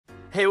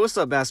Hey, what's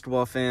up,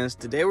 basketball fans?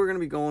 Today we're going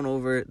to be going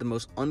over the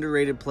most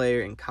underrated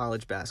player in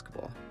college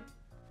basketball.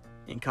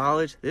 In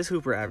college, this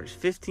hooper averaged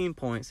 15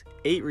 points,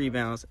 8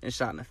 rebounds, and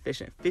shot an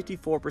efficient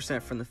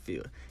 54% from the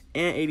field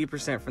and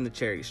 80% from the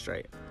charity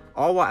stripe,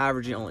 all while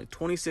averaging only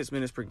 26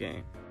 minutes per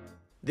game.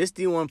 This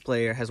D1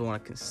 player has won a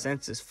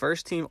consensus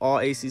first-team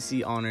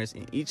All-ACC honors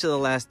in each of the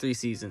last 3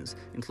 seasons,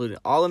 including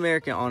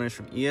All-American honors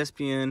from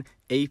ESPN,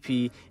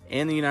 AP,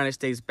 and the United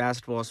States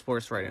Basketball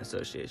Sports Writing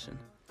Association.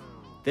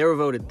 They were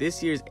voted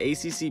this year's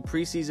ACC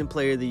Preseason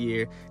Player of the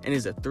Year and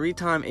is a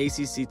 3-time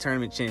ACC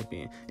Tournament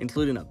Champion,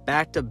 including a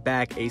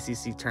back-to-back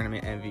ACC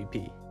Tournament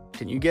MVP.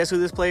 Can you guess who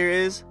this player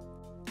is?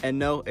 And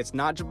no, it's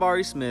not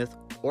Jabari Smith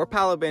or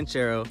Paolo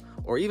Banchero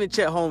or even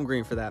Chet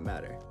Holmgren for that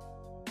matter.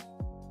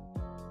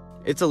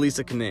 It's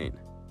Elissa Cunane.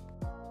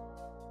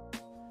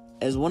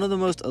 As one of the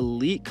most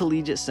elite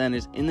collegiate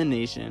centers in the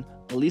nation,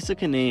 Elissa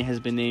Cunane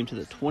has been named to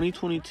the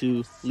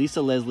 2022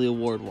 Lisa Leslie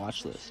Award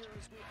watch list.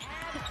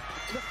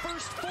 The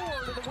first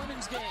 4 to the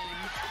women's game,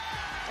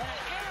 and an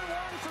air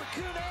one for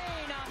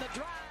Cunane on the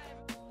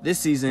drive. This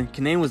season,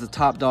 Cunane was the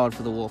top dog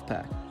for the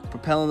Wolfpack,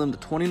 propelling them to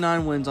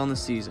 29 wins on the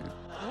season,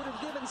 Would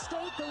have given State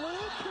the lead.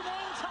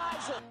 Cunane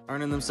ties it.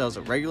 earning themselves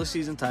a regular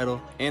season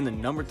title and the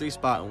number 3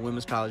 spot in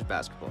women's college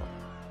basketball.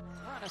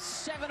 We're on a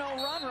 7-0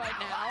 run right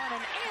now, and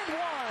an and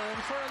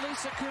one for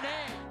Elissa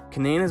Cunane.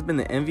 Cunane has been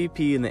the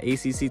MVP in the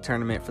ACC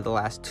tournament for the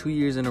last 2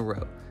 years in a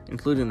row,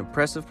 including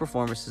impressive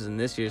performances in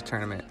this year's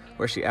tournament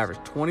where she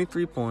averaged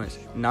 23 points,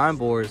 9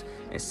 boards,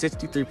 and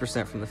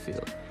 63% from the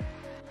field.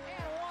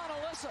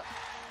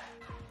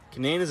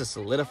 Cunane is a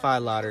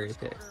solidified lottery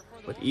pick,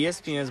 with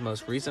ESPN's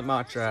most recent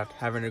mock draft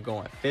having her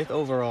going 5th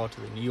overall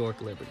to the New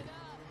York Liberty.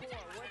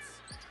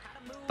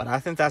 But I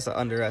think that's an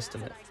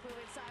underestimate.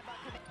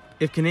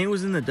 If Cunane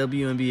was in the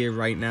WNBA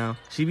right now,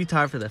 she'd be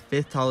tied for the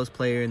 5th tallest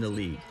player in the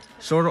league,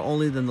 shorter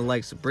only than the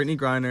likes of Brittany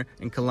Griner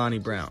and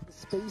Kalani Brown.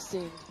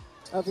 Spacing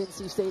of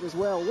NC State as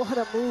well. What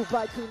a move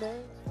by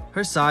Cunane.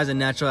 Her size and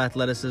natural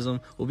athleticism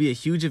will be a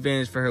huge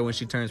advantage for her when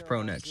she turns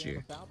pro next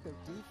year.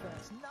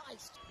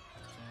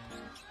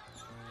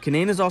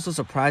 Cunane is also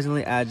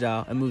surprisingly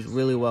agile and moves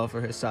really well for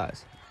her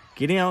size.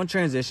 Getting out in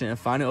transition and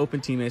finding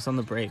open teammates on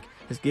the break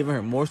has given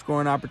her more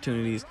scoring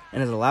opportunities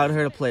and has allowed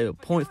her to play a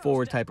point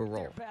forward type of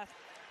role.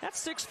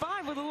 That's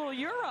 6'5" with a little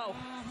euro.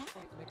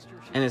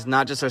 And it's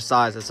not just her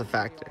size that's a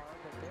factor.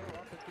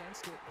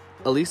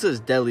 Elissa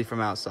is deadly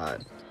from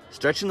outside,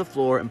 stretching the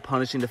floor and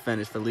punishing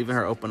defenders for leaving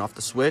her open off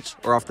the switch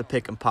or off the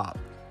pick and pop.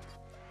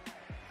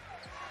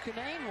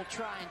 Cunane will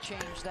try and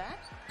change that.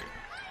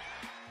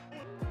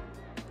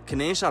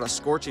 Cunane shot a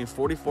scorching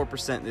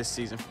 44% this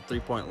season from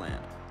three-point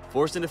land,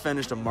 forcing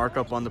defenders to mark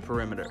up on the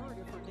perimeter.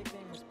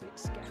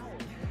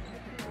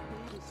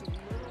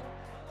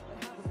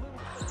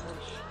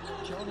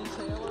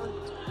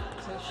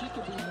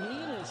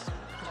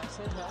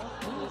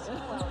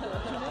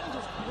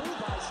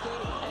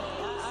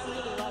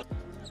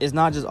 It's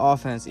not just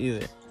offense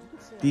either.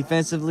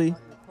 Defensively,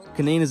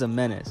 Cunane is a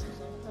menace,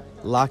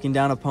 locking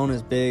down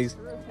opponents' bigs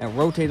and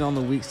rotating on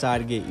the weak side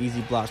to get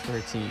easy blocks for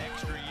her team.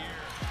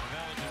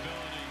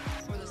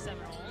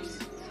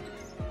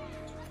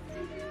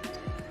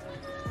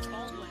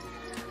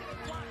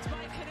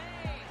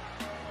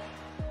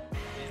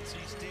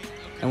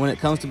 And when it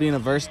comes to being a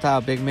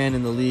versatile big man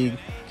in the league,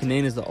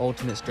 Cunane is the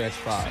ultimate stretch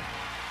 5.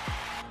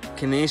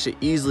 Cunane should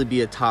easily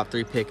be a top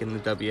 3 pick in the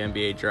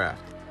WNBA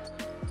draft.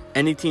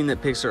 Any team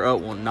that picks her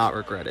up will not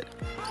regret it.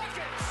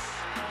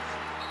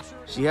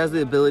 She has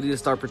the ability to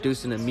start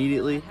producing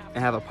immediately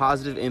and have a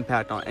positive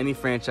impact on any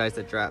franchise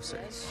that drafts her.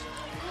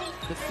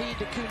 The feed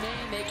to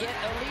Cunane, they get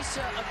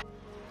Elissa.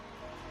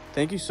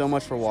 Thank you so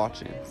much for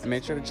watching, and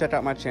make sure to check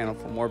out my channel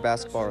for more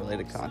basketball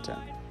related content.